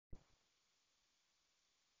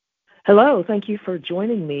Hello, thank you for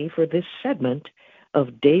joining me for this segment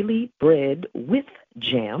of Daily Bread with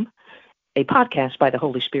Jam, a podcast by the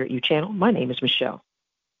Holy Spirit U channel. My name is Michelle.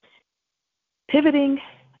 Pivoting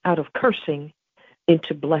out of cursing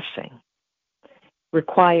into blessing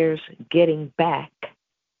requires getting back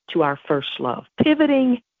to our first love.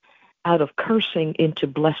 Pivoting out of cursing into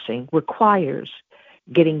blessing requires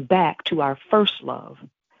getting back to our first love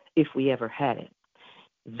if we ever had it.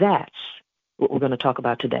 That's what we're going to talk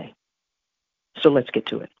about today. So let's get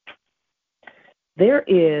to it. There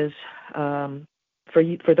is, for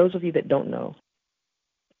those of you that don't know,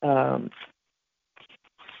 I'm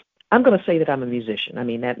going to say that I'm a musician. I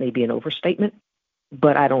mean, that may be an overstatement,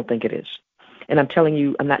 but I don't think it is. And I'm telling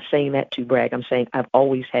you, I'm not saying that to brag. I'm saying I've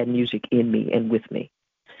always had music in me and with me.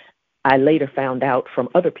 I later found out from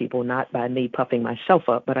other people, not by me puffing myself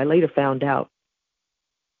up, but I later found out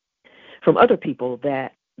from other people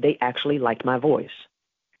that they actually liked my voice.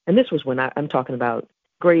 And this was when I'm talking about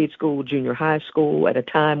grade school, junior high school, at a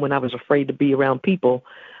time when I was afraid to be around people,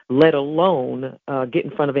 let alone get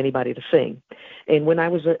in front of anybody to sing. And when I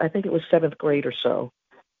was, I think it was seventh grade or so,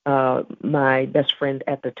 my best friend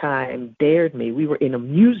at the time dared me. We were in a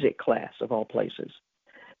music class, of all places.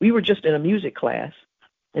 We were just in a music class,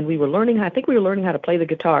 and we were learning, I think we were learning how to play the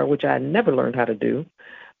guitar, which I never learned how to do.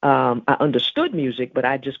 I understood music, but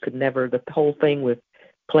I just could never, the whole thing with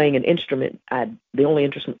playing an instrument, the only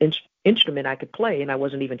instrument I could play, and I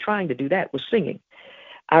wasn't even trying to do that, was singing.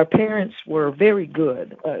 Our parents were very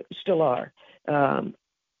good, still are,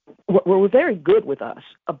 were very good with us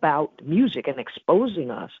about music and exposing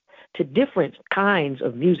us to different kinds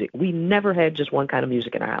of music. We never had just one kind of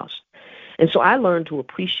music in our house. And so I learned to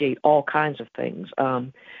appreciate all kinds of things.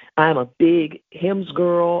 I'm a big hymns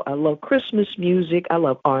girl. I love Christmas music. I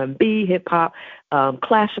love R&B, hip-hop,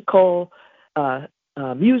 classical,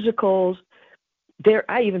 musicals.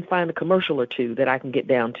 I even find a commercial or two that I can get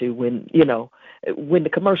down to when the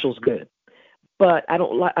commercial's good. But I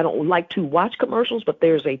don't like to watch commercials, but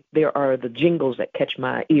there are the jingles that catch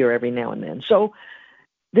my ear every now and then. So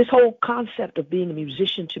this whole concept of being a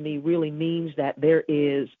musician to me really means that there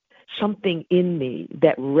is something in me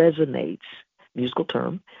that resonates, musical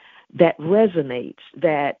term, that resonates,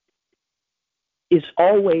 that is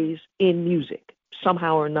always in music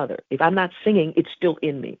somehow or another. If I'm not singing, it's still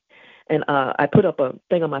in me. And I put up a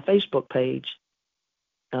thing on my Facebook page,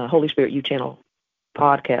 Holy Spirit U channel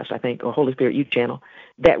podcast, I think, or Holy Spirit U channel,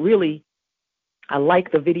 that really, I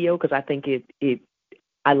like the video because I think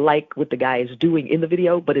I like what the guy is doing in the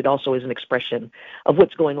video, but it also is an expression of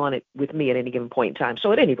what's going on with me at any given point in time.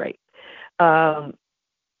 So at any rate, my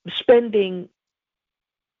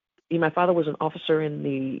father was an officer in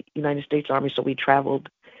the United States Army, so we traveled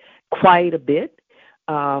quite a bit.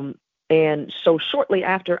 And so shortly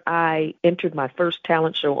after I entered my first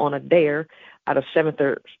talent show on a dare out of seventh,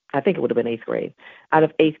 or I think it would have been eighth grade. Out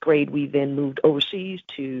of eighth grade, we then moved overseas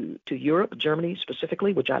to Europe, Germany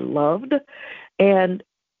specifically, which I loved. And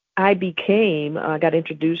I got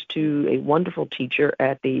introduced to a wonderful teacher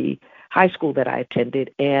at the high school that I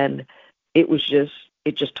attended, and it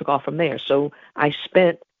just took off from there. So I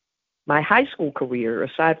spent my high school career,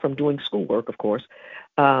 aside from doing schoolwork, of course.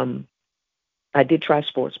 I did try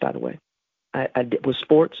sports, by the way. I did with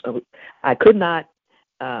sports. I could not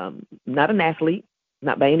an athlete,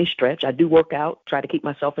 not by any stretch. I do work out, try to keep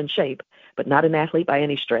myself in shape, but not an athlete by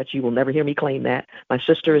any stretch. You will never hear me claim that. My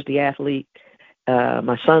sister is the athlete.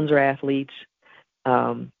 My sons are athletes.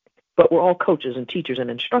 But we're all coaches and teachers and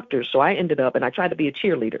instructors. So I ended up, and I tried to be a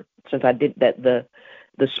cheerleader. Since I did that, the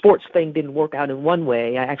sports thing didn't work out in one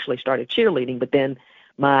way. I actually started cheerleading, but then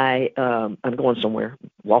I'm going somewhere,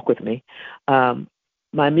 walk with me.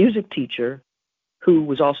 My music teacher, who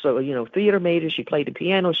was also, theater major, she played the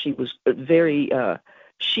piano. She was very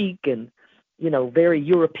chic and, very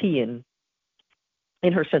European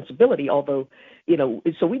in her sensibility, although,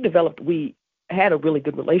 so we had a really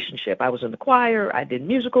good relationship. I was in the choir, I did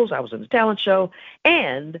musicals, I was in the talent show,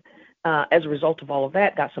 and as a result of all of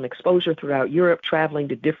that, got some exposure throughout Europe, traveling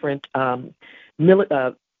to different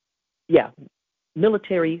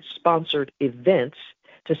military-sponsored events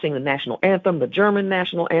to sing the national anthem, the German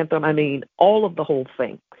national anthem, all of the whole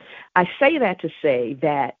thing. I say that to say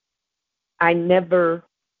that I never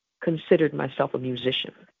considered myself a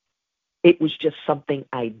musician. It was just something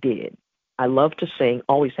I did. I love to sing,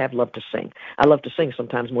 always have loved to sing. I love to sing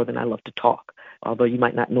sometimes more than I love to talk, although you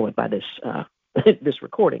might not know it by this this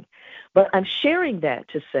recording. But I'm sharing that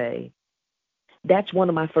to say that's one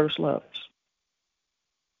of my first loves.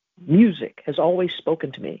 Music has always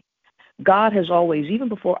spoken to me. God has always, even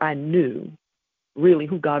before I knew really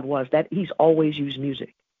who God was, that he's always used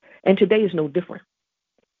music. And today is no different.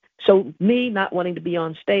 So me not wanting to be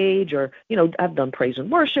on stage, or, I've done praise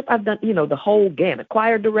and worship. I've done, the whole gamut,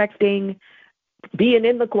 choir directing, being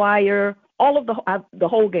in the choir, all of the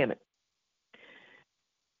whole gamut.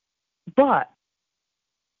 But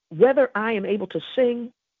whether I am able to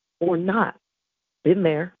sing or not, been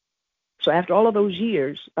there. So after all of those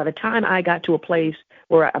years, by the time I got to a place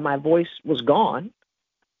where my voice was gone,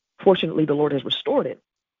 fortunately the Lord has restored it.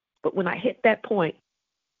 But when I hit that point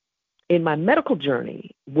in my medical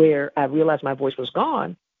journey where I realized my voice was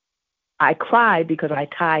gone, I cried because I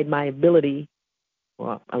tied my ability.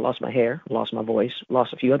 Well, I lost my hair, lost my voice,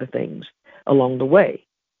 lost a few other things along the way.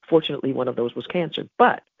 Fortunately, one of those was cancer.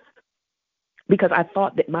 But because I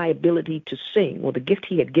thought that my ability to sing, or the gift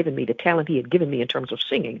he had given me, the talent he had given me in terms of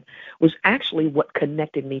singing, was actually what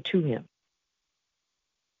connected me to him.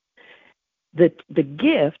 The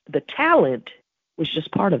gift, the talent, was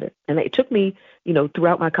just part of it. And it took me,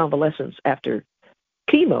 throughout my convalescence after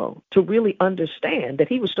chemo to really understand that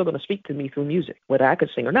he was still going to speak to me through music, whether I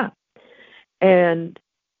could sing or not. And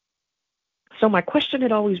so my question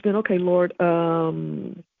had always been, okay, Lord,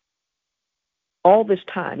 all this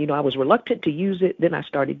time, I was reluctant to use it. Then I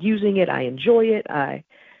started using it. I enjoy it. I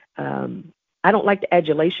don't like the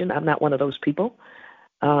adulation. I'm not one of those people.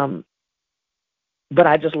 But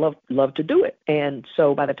I just love to do it. And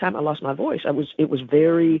so by the time I lost my voice, it was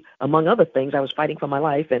very, among other things, I was fighting for my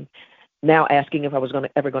life, and now asking if I was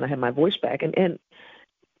ever going to have my voice back. And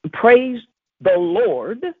praise the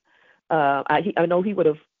Lord, I know he would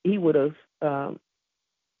have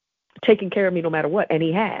taken care of me no matter what, and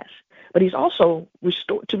he has. But he's also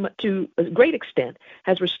restored to a great extent,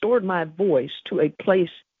 has restored my voice to a place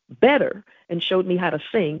better and showed me how to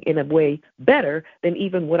sing in a way better than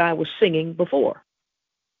even what I was singing before.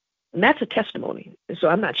 And that's a testimony. So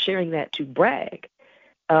I'm not sharing that to brag.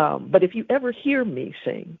 But if you ever hear me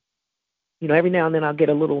sing, every now and then I'll get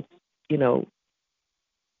a little,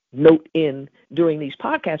 note in during these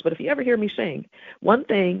podcasts. But if you ever hear me sing, one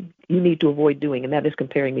thing you need to avoid doing, and that is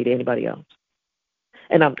comparing me to anybody else.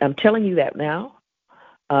 And I'm telling you that now,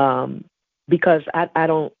 because I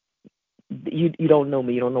don't, you don't know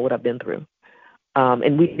me, you don't know what I've been through.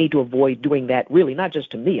 And we need to avoid doing that, really, not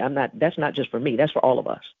just to me. That's not just for me, that's for all of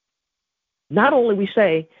us. Not only we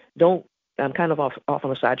say, I'm kind of off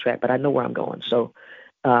on a sidetrack, but I know where I'm going. So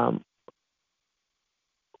not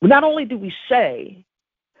only do we say,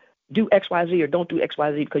 do X, Y, Z, or don't do X,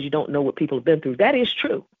 Y, Z because you don't know what people have been through. That is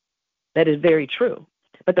true. That is very true.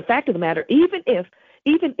 But the fact of the matter, even if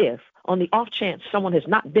on the off chance someone has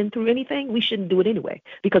not been through anything, we shouldn't do it anyway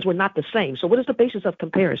because we're not the same. So what is the basis of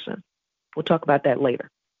comparison? We'll talk about that later.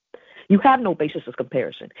 You have no basis of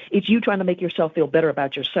comparison. It's you trying to make yourself feel better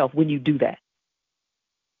about yourself when you do that.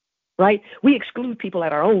 Right? We exclude people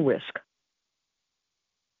at our own risk,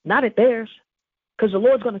 not at theirs, because the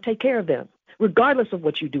Lord's going to take care of them, regardless of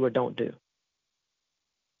what you do or don't do.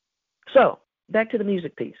 So back to the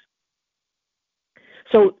music piece.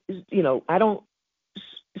 So,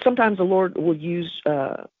 sometimes the Lord will use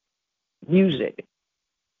music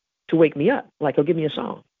to wake me up. Like he'll give me a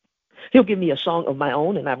song. He'll give me a song of my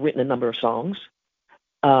own, and I've written a number of songs.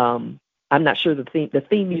 I'm not sure the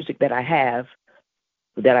theme music that I have,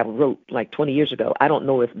 that I wrote like 20 years ago, I don't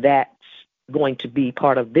know if that's going to be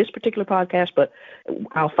part of this particular podcast, but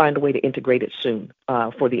I'll find a way to integrate it soon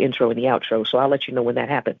for the intro and the outro. So I'll let you know when that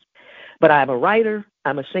happens. But I'm a writer.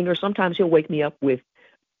 I'm a singer. Sometimes he'll wake me up with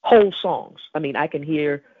whole songs. I mean, I can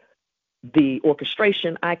hear the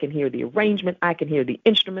orchestration. I can hear the arrangement. I can hear the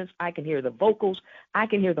instruments. I can hear the vocals. I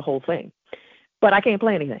can hear the whole thing. But I can't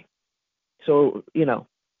play anything. So,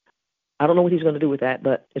 I don't know what he's going to do with that,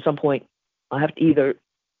 but at some point I'll have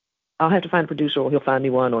to find a producer, or he'll find me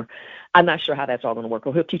one, or I'm not sure how that's all going to work.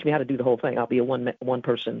 Or he'll teach me how to do the whole thing. I'll be a one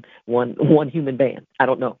person, one human band. I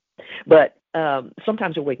don't know. But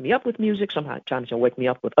sometimes he'll wake me up with music. Sometimes he'll wake me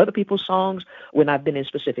up with other people's songs when I've been in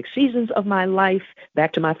specific seasons of my life.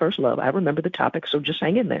 Back to my first love. I remember the topic, so just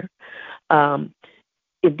hang in there.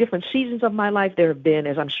 In different seasons of my life, there have been,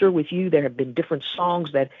 as I'm sure with you, there have been different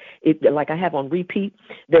songs that, like I have on repeat.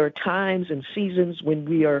 There are times and seasons when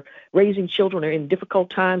we are raising children or in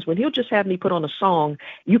difficult times when he'll just have me put on a song.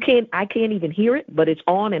 I can't even hear it, but it's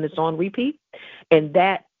on and it's on repeat. And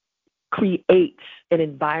that creates an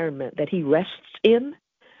environment that he rests in.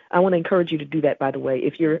 I want to encourage you to do that, by the way.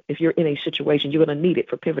 If you're in a situation, you're going to need it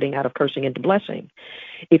for pivoting out of cursing into blessing.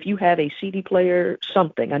 If you have a CD player,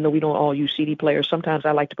 something, I know we don't all use CD players. Sometimes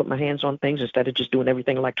I like to put my hands on things instead of just doing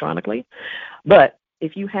everything electronically. But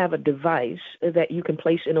if you have a device that you can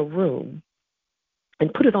place in a room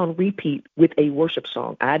and put it on repeat with a worship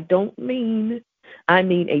song, I mean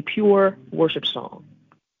a pure worship song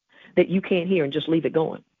that you can't hear, and just leave it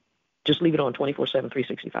going. Just leave it on 24/7,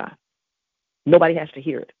 365. Nobody has to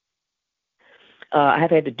hear it. I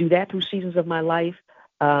have had to do that through seasons of my life.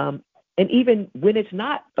 And even when it's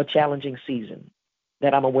not a challenging season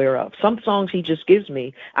that I'm aware of, some songs he just gives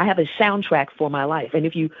me, I have a soundtrack for my life. And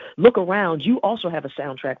if you look around, you also have a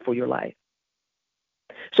soundtrack for your life.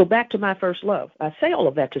 So back to my first love. I say all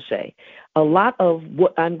of that to say a lot of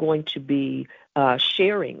what I'm going to be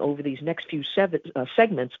sharing over these next few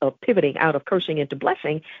segments of pivoting out of cursing into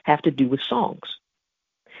blessing have to do with songs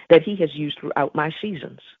that he has used throughout my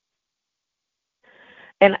seasons.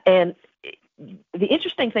 And the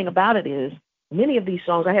interesting thing about it is many of these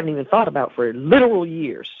songs I haven't even thought about for literal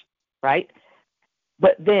years, right?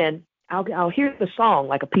 But then I'll hear the song,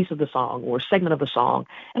 like a piece of the song or a segment of the song,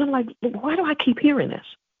 and I'm like, why do I keep hearing this?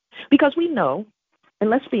 Because we know, and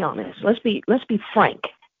let's be honest, let's be frank.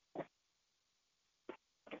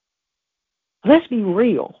 Let's be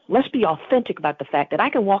real. Let's be authentic about the fact that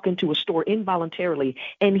I can walk into a store involuntarily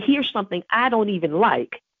and hear something I don't even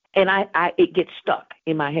like, and it gets stuck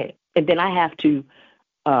in my head. And then I have to,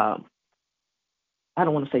 I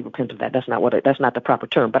don't want to say repent of that. That's not the proper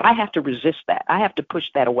term, but I have to resist that. I have to push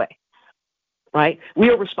that away, right?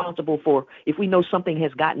 We are responsible for, if we know something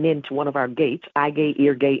has gotten into one of our gates, eye gate,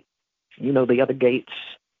 ear gate, the other gates.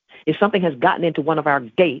 If something has gotten into one of our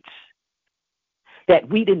gates that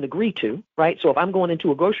we didn't agree to, right? So if I'm going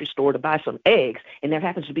into a grocery store to buy some eggs and there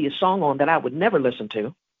happens to be a song on that I would never listen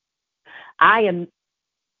to, I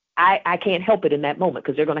can't help it in that moment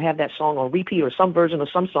because they're going to have that song on repeat or some version of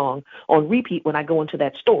some song on repeat when I go into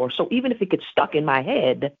that store. So even if it gets stuck in my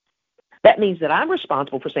head, that means that I'm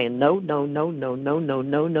responsible for saying no, no, no, no, no, no,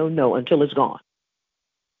 no, no, no, until it's gone.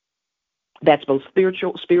 That's both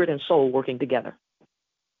spirit and soul working together.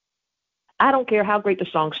 I don't care how great the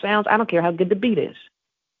song sounds. I don't care how good the beat is.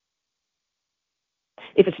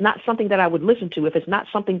 If it's not something that I would listen to, if it's not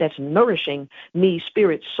something that's nourishing me,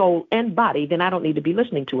 spirit, soul, and body, then I don't need to be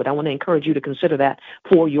listening to it. I want to encourage you to consider that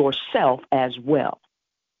for yourself as well.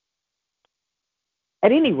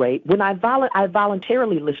 At any rate, when I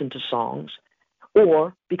voluntarily listen to songs,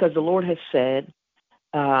 or because the Lord has said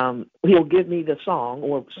he'll give me the song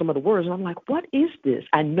or some of the words, and I'm like, what is this?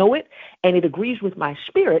 I know it, and it agrees with my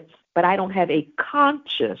spirit, but I don't have a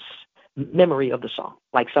conscious memory of the song,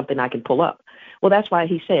 like something I can pull up. Well, that's why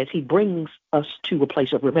he says he brings us to a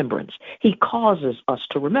place of remembrance. He causes us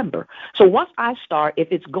to remember. So once I start, if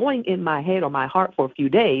it's going in my head or my heart for a few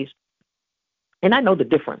days, and I know the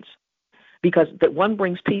difference, because the one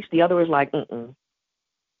brings peace, the other is like,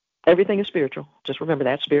 everything is spiritual. Just remember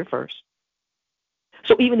that, spirit first.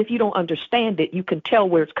 So even if you don't understand it, you can tell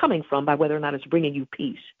where it's coming from by whether or not it's bringing you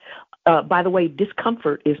peace. By the way,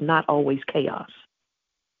 discomfort is not always chaos.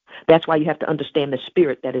 That's why you have to understand the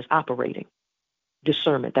spirit that is operating.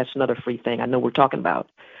 Discernment, that's another free thing. I know what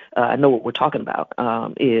we're talking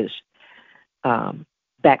about is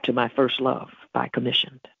Back to My First Love by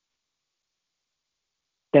Commissioned.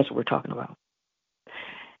 That's what we're talking about.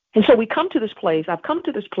 And so we come to this place. I've come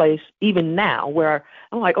to this place even now where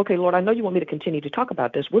I'm like, okay, Lord, I know you want me to continue to talk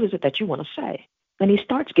about this. What is it that you want to say? And he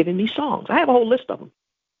starts giving me songs. I have a whole list of them.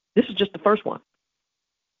 This is just the first one.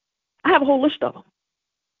 I have a whole list of them.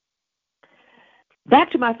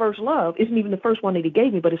 Back to My First Love isn't even the first one that he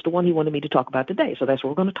gave me, but it's the one he wanted me to talk about today. So that's what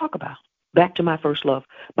we're going to talk about. Back to My First Love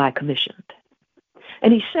by Commissioned.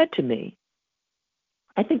 And he said to me,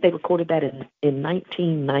 I think they recorded that in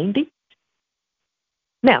 1990.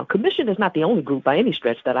 Now, Commissioned is not the only group by any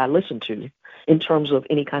stretch that I listen to in terms of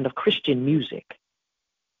any kind of Christian music,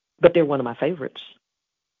 but they're one of my favorites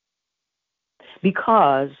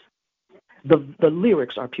because the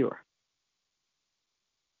lyrics are pure.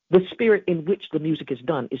 The spirit in which the music is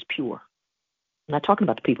done is pure. I'm not talking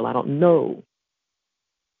about the people. I don't know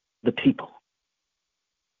the people.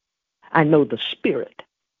 I know the spirit.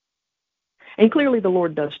 And clearly the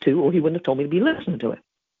Lord does too, or he wouldn't have told me to be listening to it.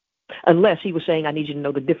 Unless he was saying, I need you to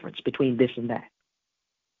know the difference between this and that.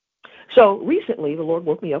 So recently, the Lord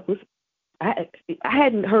woke me up with, I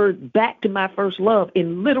hadn't heard Back to My First Love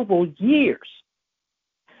in literal years.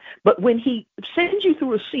 But when he sends you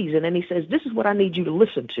through a season and he says, this is what I need you to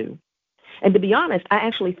listen to. And to be honest, I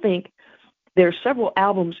actually think there are several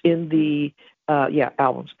albums in the,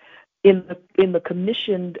 in the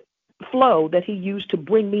commissioned flow that he used to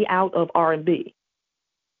bring me out of R&B.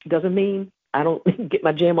 Doesn't mean I don't get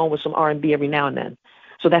my jam on with some R&B every now and then.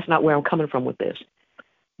 So that's not where I'm coming from with this.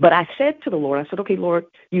 But I said to the Lord, I said, okay, Lord,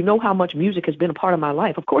 you know how much music has been a part of my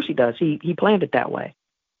life. Of course he does. He planned it that way.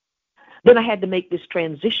 Then I had to make this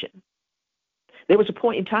transition. There was a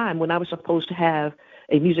point in time when I was supposed to have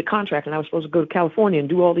a music contract and I was supposed to go to California and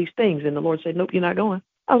do all these things. And the Lord said, nope, you're not going.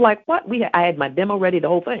 I was like, what? I had my demo ready, the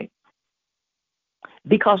whole thing.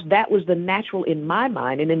 because that was the natural in my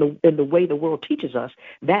mind, and in the way the world teaches us,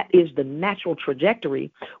 that is the natural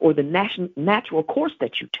trajectory or the natural course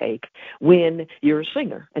that you take when you're a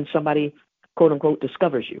singer and somebody, quote unquote,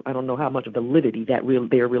 discovers you. I don't know how much validity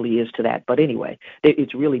there really is to that, but anyway,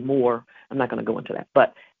 it's really more. I'm not going to go into that,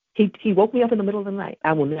 but he woke me up in the middle of the night.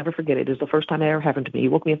 I will never forget it. It was the first time it ever happened to me. He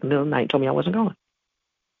woke me up in the middle of the night and told me I wasn't going.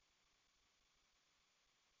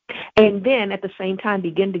 And then at the same time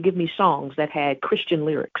began to give me songs that had Christian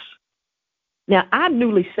lyrics. Now, I'm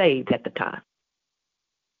newly saved at the time,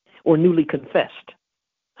 or newly confessed.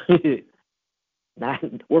 Not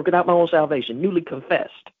working out my own salvation, newly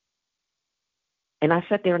confessed. And I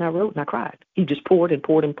sat there and I wrote and I cried. He just poured and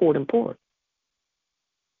poured and poured and poured.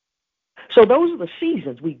 So those are the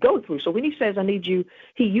seasons we go through. So when he says, I need you,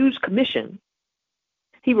 he used commission.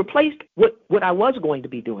 He replaced what I was going to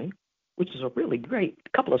be doing, which is a really great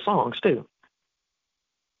couple of songs too,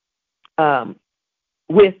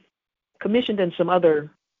 with commissioned and some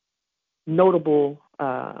other notable,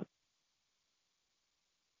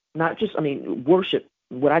 worship,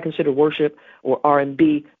 what I consider worship or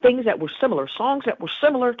R&B, things that were similar, songs that were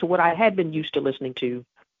similar to what I had been used to listening to,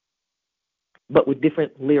 but with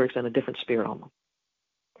different lyrics and a different spirit on them.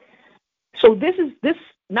 So this,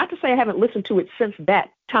 not to say I haven't listened to it since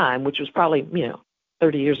that time, which was probably,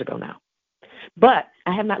 30 years ago now. But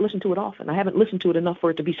I have not listened to it often. I haven't listened to it enough for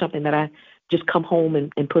it to be something that I just come home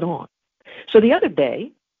and put on. So the other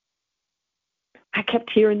day, I kept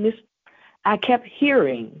hearing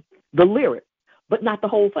the lyric, but not the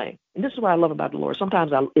whole thing. And this is what I love about the Lord.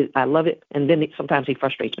 Sometimes I love it, and then sometimes he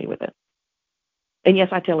frustrates me with it. And yes,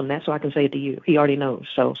 I tell him that so I can say it to you. He already knows,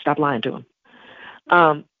 so stop lying to him.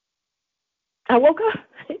 I woke up.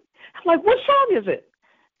 I'm like, what song is it?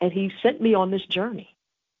 And he sent me on this journey.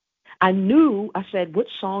 I said, what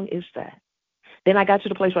song is that? Then I got to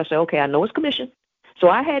the place where I said, okay, I know it's commissioned. So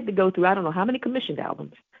I had to go through, I don't know how many commissioned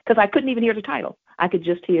albums, because I couldn't even hear the title. I could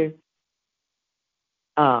just hear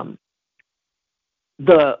I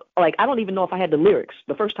don't even know if I had the lyrics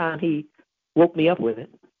the first time he woke me up with it.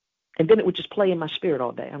 And then it would just play in my spirit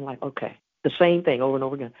all day. I'm like, okay, the same thing over and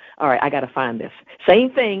over again. All right, I got to find this.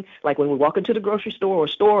 Same thing, like when we walk into the grocery store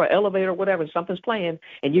or elevator or whatever, and something's playing,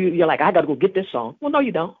 and you're like, I got to go get this song. Well, no,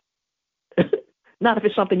 you don't. Not if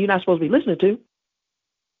it's something you're not supposed to be listening to.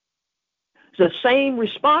 It's the same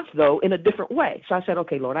response, though, in a different way. So I said,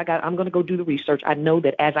 okay, Lord, I'm going to go do the research. I know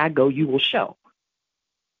that as I go, you will show.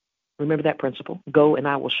 Remember that principle? Go and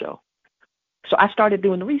I will show. So I started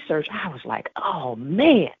doing the research. I was like, oh,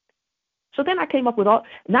 man. So then I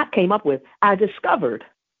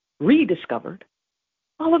rediscovered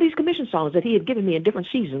all of these commission songs that he had given me in different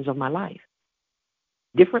seasons of my life.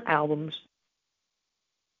 Different albums,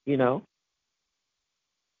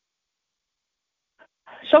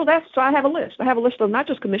 So I have a list. I have a list of not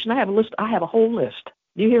just commission. I have a whole list.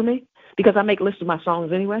 Do you hear me? Because I make lists of my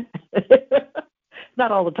songs anyway.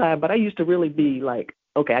 Not all the time, but I used to really be like,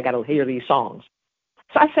 okay, I got to hear these songs.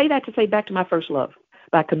 So I say that to say back to my first love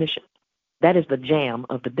by commission. That is the jam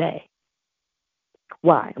of the day.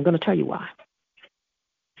 Why? I'm going to tell you why.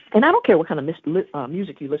 And I don't care what kind of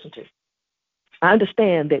music you listen to. I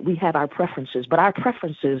understand that we have our preferences, but our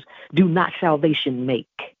preferences do not salvation make.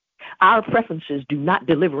 Our preferences do not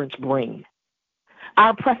deliverance bring.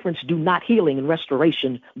 Our preference do not healing and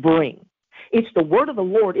restoration bring. It's the word of the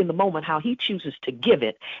Lord in the moment, how he chooses to give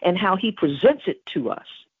it and how he presents it to us.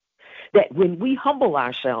 That when we humble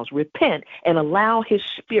ourselves, repent, and allow his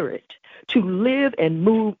spirit to live and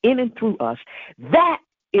move in and through us, that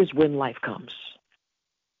is when life comes.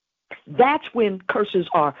 That's when curses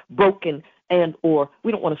are broken or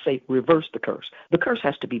we don't want to say reverse the curse. The curse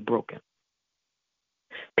has to be broken.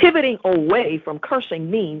 Pivoting away from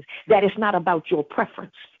cursing means that it's not about your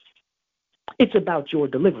preference. It's about your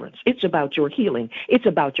deliverance. It's about your healing. It's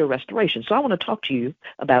about your restoration. So I want to talk to you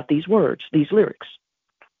about these words, these lyrics.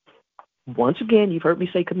 Once again, you've heard me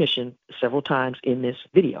say commission several times in this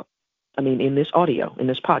in this audio, in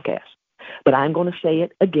this podcast. But I'm going to say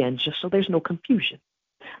it again just so there's no confusion.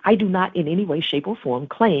 I do not in any way, shape, or form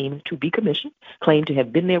claim to be commissioned, claim to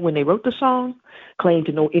have been there when they wrote the song, claim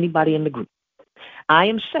to know anybody in the group. I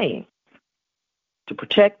am saying to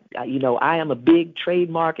protect, I am a big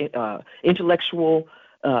trademark, intellectual,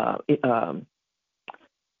 what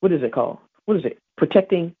is it called? What is it?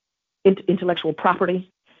 Protecting intellectual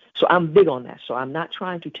property. So I'm big on that. So I'm not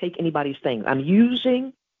trying to take anybody's thing. I'm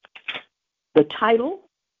using the title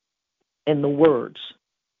and the words.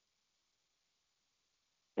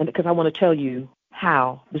 And because I want to tell you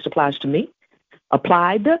how this applies to me,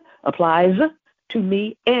 applies to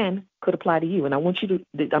me, and could apply to you. And I want you to,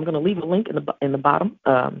 I'm going to leave a link in the bottom,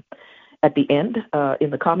 at the end in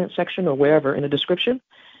the comment section or wherever in the description.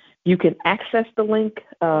 You can access the link.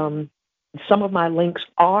 Some of my links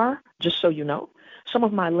are, just so you know, some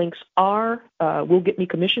of my links are will get me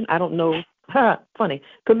commission. I don't know. Funny.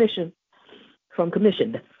 Commission from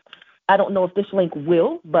commissioned. I don't know if this link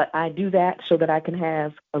will, but I do that so that I can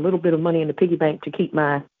have a little bit of money in the piggy bank to keep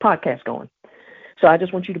my podcast going. So I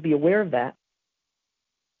just want you to be aware of that.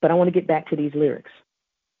 But I want to get back to these lyrics.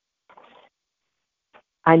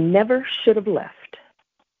 I never should have left.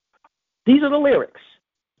 These are the lyrics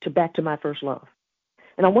to Back to My First Love.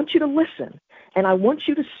 And I want you to listen, and I want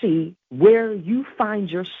you to see where you find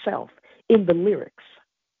yourself in the lyrics.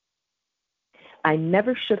 I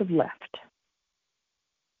never should have left.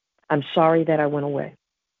 I'm sorry that I went away.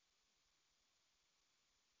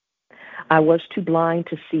 I was too blind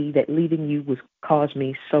to see that leaving you would cause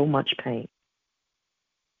me so much pain.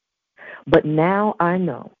 But now I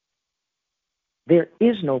know there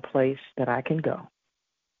is no place that I can go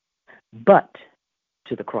but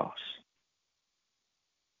to the cross.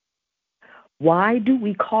 Why do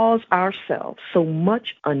we cause ourselves so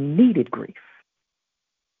much unneeded grief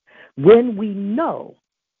when we know,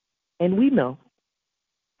 and we know,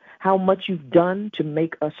 how much you've done to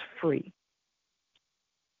make us free?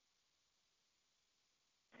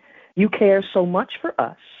 You care so much for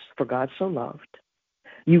us, for God so loved.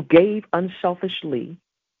 You gave unselfishly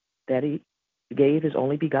that he gave his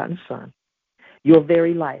only begotten Son, your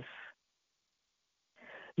very life.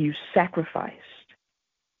 You sacrificed.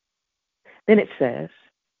 Then it says,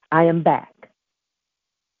 I am back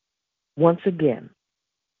once again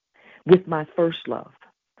with my first love.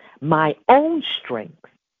 My own strength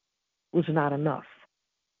was not enough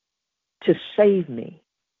to save me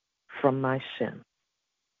from my sin.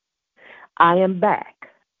 I am back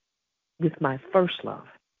with my first love,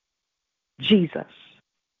 Jesus,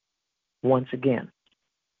 once again.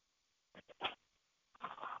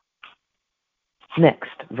 Next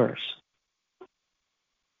verse.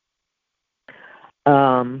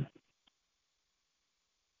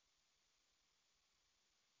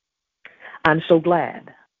 I'm so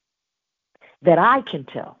glad that I can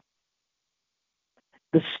tell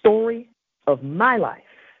the story of my life.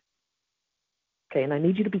 Okay, and I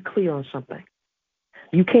need you to be clear on something.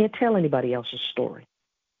 You can't tell anybody else's story.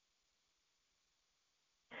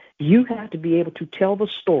 You have to be able to tell the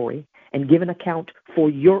story and give an account for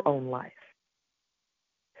your own life.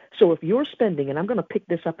 So if you're spending, and I'm going to pick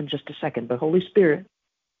this up in just a second, but Holy Spirit,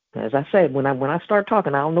 as I said, when I start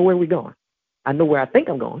talking, I don't know where we're going. I know where I think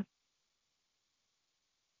I'm going.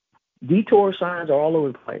 Detour signs are all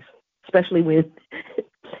over the place, especially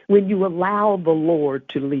when you allow the Lord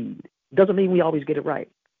to lead. Doesn't mean we always get it right.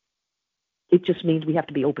 It just means we have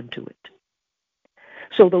to be open to it.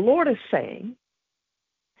 So the Lord is saying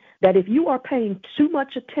that if you are paying too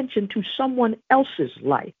much attention to someone else's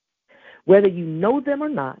life, whether you know them or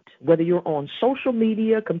not, whether you're on social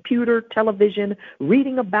media, computer, television,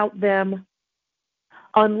 reading about them,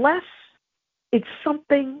 unless it's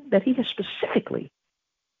something that he has specifically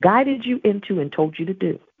guided you into and told you to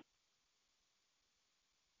do,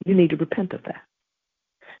 you need to repent of that.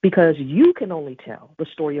 Because you can only tell the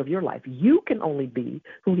story of your life. You can only be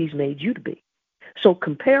who he's made you to be. So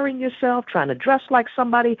comparing yourself, trying to dress like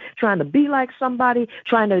somebody, trying to be like somebody,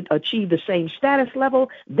 trying to achieve the same status level,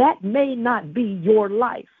 that may not be your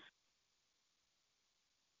life.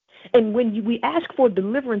 And when we ask for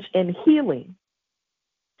deliverance and healing,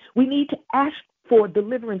 we need to ask for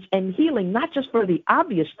deliverance and healing, not just for the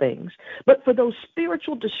obvious things, but for those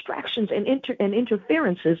spiritual distractions and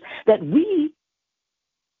interferences that we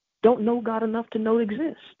don't know God enough to know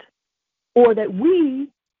exist, or that we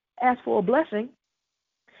ask for a blessing,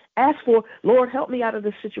 ask for, Lord, help me out of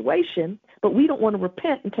this situation, but we don't want to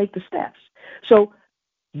repent and take the steps. So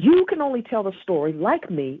you can only tell the story,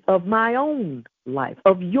 like me, of my own life,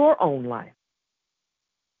 of your own life.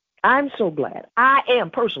 I'm so glad. I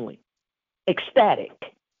am personally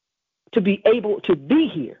ecstatic to be able to be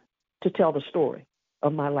here to tell the story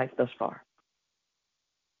of my life thus far.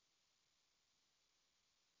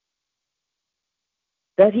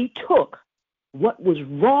 That he took what was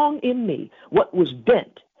wrong in me, what was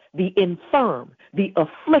bent, the infirm, the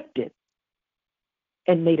afflicted,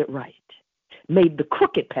 and made it right. Made the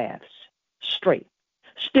crooked paths straight,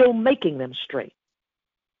 still making them straight.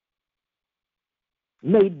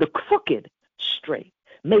 Made the crooked straight,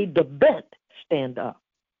 made the bent stand up.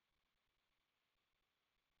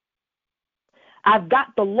 I've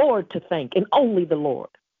got the Lord to thank, and only the Lord.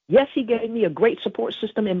 Yes, he gave me a great support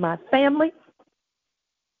system in my family,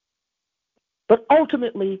 but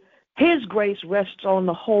ultimately, his grace rests on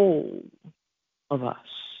the whole of us.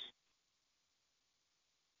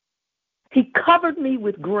 He covered me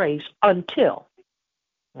with grace until,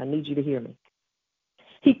 I need you to hear me.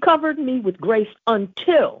 He covered me with grace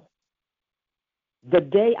until the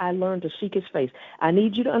day I learned to seek his face. I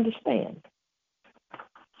need you to understand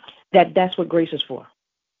that that's what grace is for.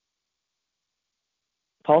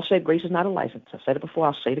 Paul said grace is not a license. I said it before,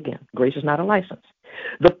 I'll say it again. Grace is not a license.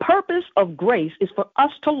 The purpose of grace is for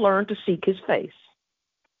us to learn to seek his face.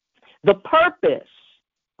 The purpose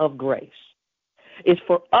of grace is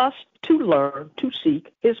for us to learn to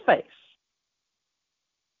seek his face.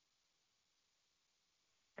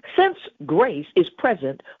 Since grace is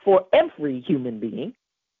present for every human being,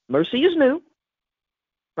 mercy is new,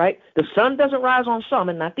 right? The sun doesn't rise on some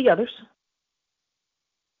and not the others.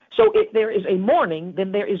 So if there is a morning,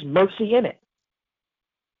 then there is mercy in it.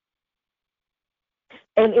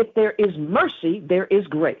 And if there is mercy, there is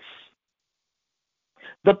grace.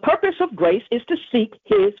 The purpose of grace is to seek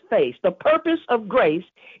his face. The purpose of grace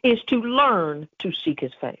is to learn to seek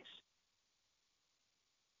his face.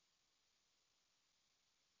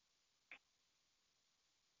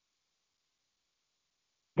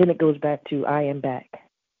 Then it goes back to I am back.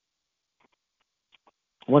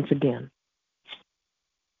 Once again,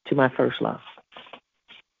 to my first love,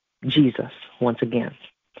 Jesus, once again.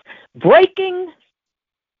 Breaking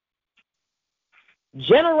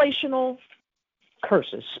generational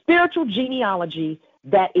curses, spiritual genealogy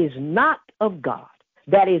that is not of God.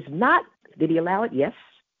 That is not, did he allow it? Yes.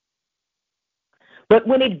 But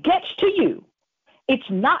when it gets to you, it's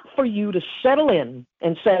not for you to settle in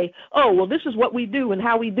and say, oh, well, this is what we do and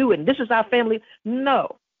how we do it, and this is our family.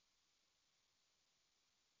 No.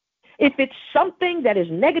 If it's something that has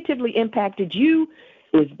negatively impacted you,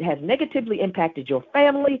 has negatively impacted your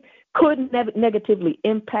family, could negatively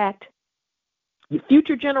impact your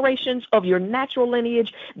future generations of your natural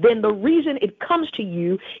lineage, then the reason it comes to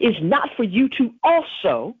you is not for you to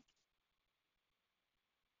also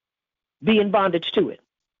be in bondage to it.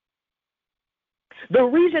 The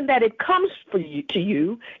reason that it comes to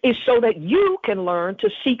you is so that you can learn to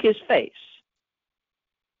seek his face.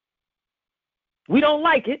 We don't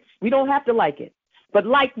like it. We don't have to like it. But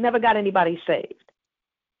like never got anybody saved.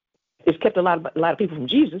 It's kept a lot of people from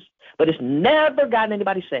Jesus, but it's never gotten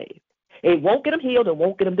anybody saved. It won't get them healed. It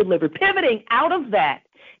won't get them delivered. Pivoting out of that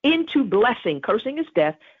into blessing. Cursing is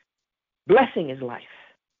death. Blessing is life.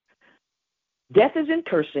 Death is in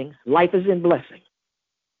cursing. Life is in blessing.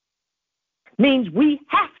 Means we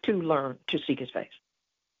have to learn to seek his face.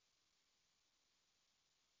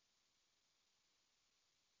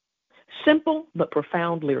 Simple but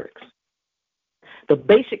profound lyrics. The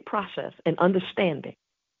basic process and understanding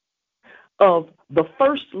of the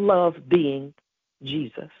first love being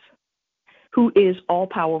Jesus, who is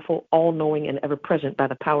all-powerful, all-knowing, and ever-present by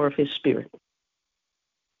the power of his Spirit.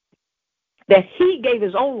 That he gave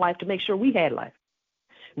his own life to make sure we had life.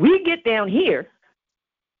 We get down here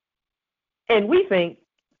and we think,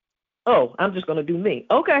 oh, I'm just going to do me.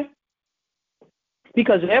 Okay.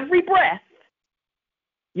 Because every breath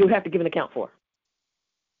you'll have to give an account for.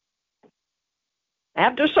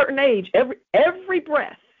 After a certain age, every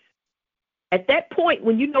breath, at that point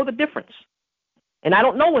when you know the difference, and I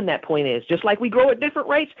don't know when that point is, just like we grow at different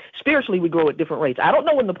rates, spiritually we grow at different rates. I don't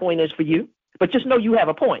know when the point is for you, but just know you have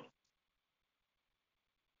a point.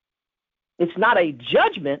 It's not a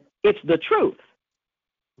judgment, it's the truth.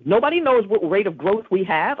 Nobody knows what rate of growth we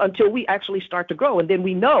have until we actually start to grow, and then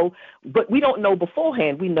we know, but we don't know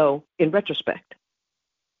beforehand, we know in retrospect.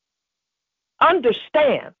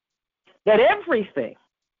 Understand that everything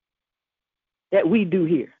that we do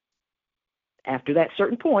here, after that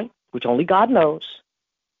certain point, which only God knows,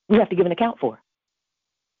 we have to give an account for.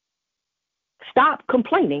 Stop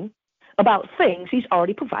complaining about things he's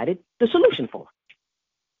already provided the solution for.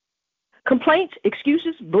 Complaints,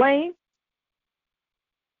 excuses, blame,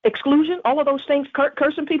 exclusion, all of those things,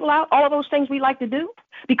 cursing people out, all of those things we like to do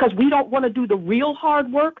because we don't want to do the real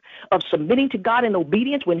hard work of submitting to God in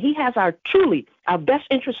obedience when he has our best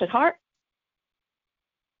interests at heart.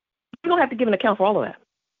 You don't have to give an account for all of that.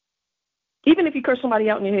 Even if you curse somebody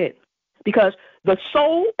out in your head, because the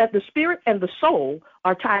spirit and the soul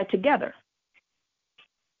are tied together.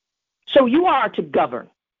 So you are to govern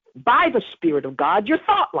by the Spirit of God your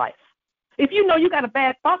thought life. If you know you got a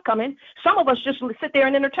bad thought coming, some of us just sit there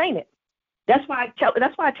and entertain it. That's why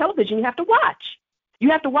television you have to watch. You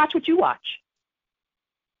have to watch what you watch.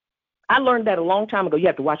 I learned that a long time ago. You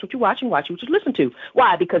have to watch what you watch and watch what you listen to.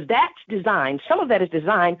 Why? Because that's designed, some of that is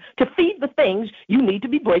designed to feed the things you need to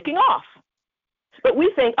be breaking off. But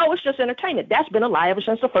we think, oh, it's just entertainment. That's been a lie ever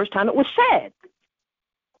since the first time it was said.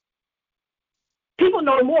 People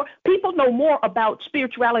know more about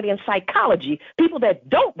spirituality and psychology, people that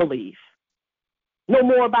don't believe, know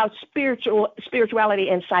more about spirituality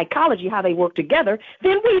and psychology, how they work together,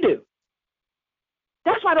 than we do.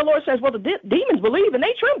 That's why the Lord says, well, the demons believe and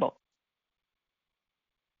they tremble.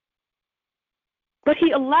 But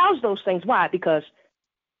he allows those things. Why? Because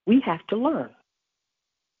we have to learn.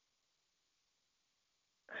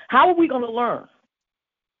 How are we going to learn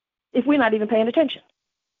if we're not even paying attention?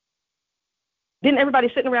 Didn't everybody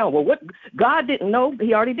sitting around, well, what God didn't know,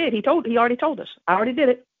 he already did. He already told us. I already did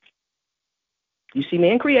it. You see me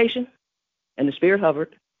in creation, and the Spirit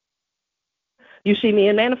hovered. You see me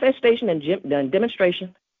in manifestation and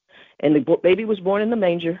demonstration, and the baby was born in the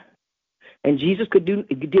manger, and Jesus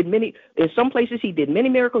did many, in some places he did many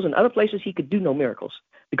miracles, in other places he could do no miracles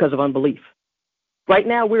because of unbelief. Right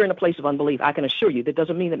now we're in a place of unbelief. I can assure you that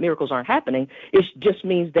doesn't mean that miracles aren't happening. It just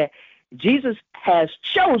means that Jesus has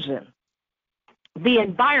chosen the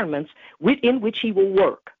environments in which he will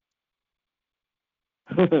work.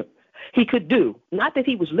 He could do, not that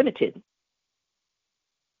he was limited.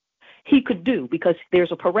 He could do because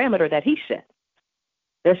there's a parameter that he set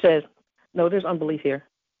that says, no, there's unbelief here.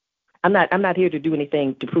 I'm not here to do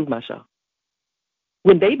anything to prove myself.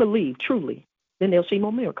 When they believe truly, then they'll see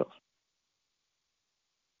more miracles.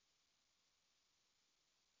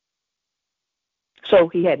 So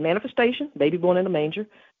he had manifestation, baby born in a manger.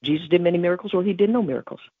 Jesus did many miracles, or he did no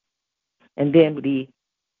miracles. And then the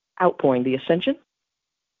outpouring, the ascension.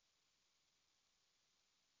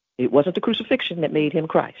 It wasn't the crucifixion that made him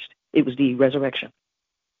Christ. It was the resurrection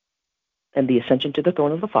and the ascension to the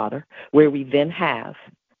throne of the Father, where we then have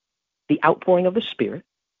the outpouring of the Spirit.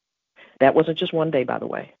 That wasn't just one day, by the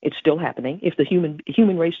way. It's still happening. If the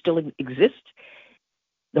human race still exists,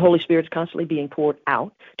 the Holy Spirit's constantly being poured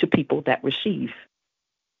out to people that receive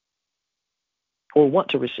or want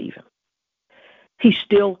to receive him. He's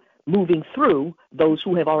still moving through those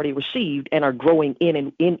who have already received and are growing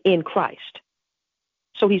in Christ.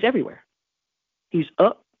 So he's everywhere. He's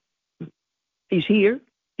up. He's here.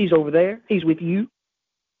 He's over there. He's with you.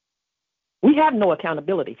 We have no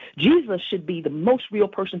accountability. Jesus should be the most real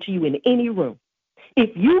person to you in any room.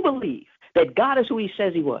 If you believe that God is who he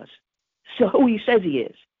says he was, so who he says he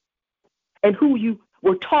is, and who you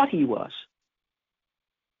were taught he was,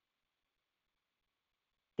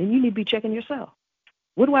 then you need to be checking yourself.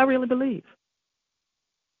 What do I really believe?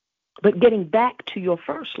 But getting back to your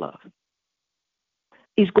first love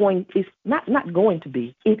is not going to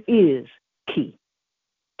be, it is key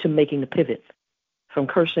to making the pivot from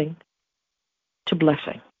cursing to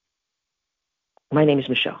blessing. My name is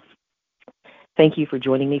Michelle. Thank you for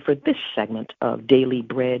joining me for this segment of Daily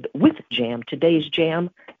Bread with Jam. Today's Jam,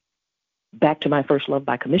 Back to My First Love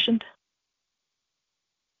by Commissioned.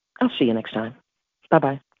 I'll see you next time.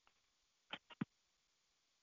 Bye-bye.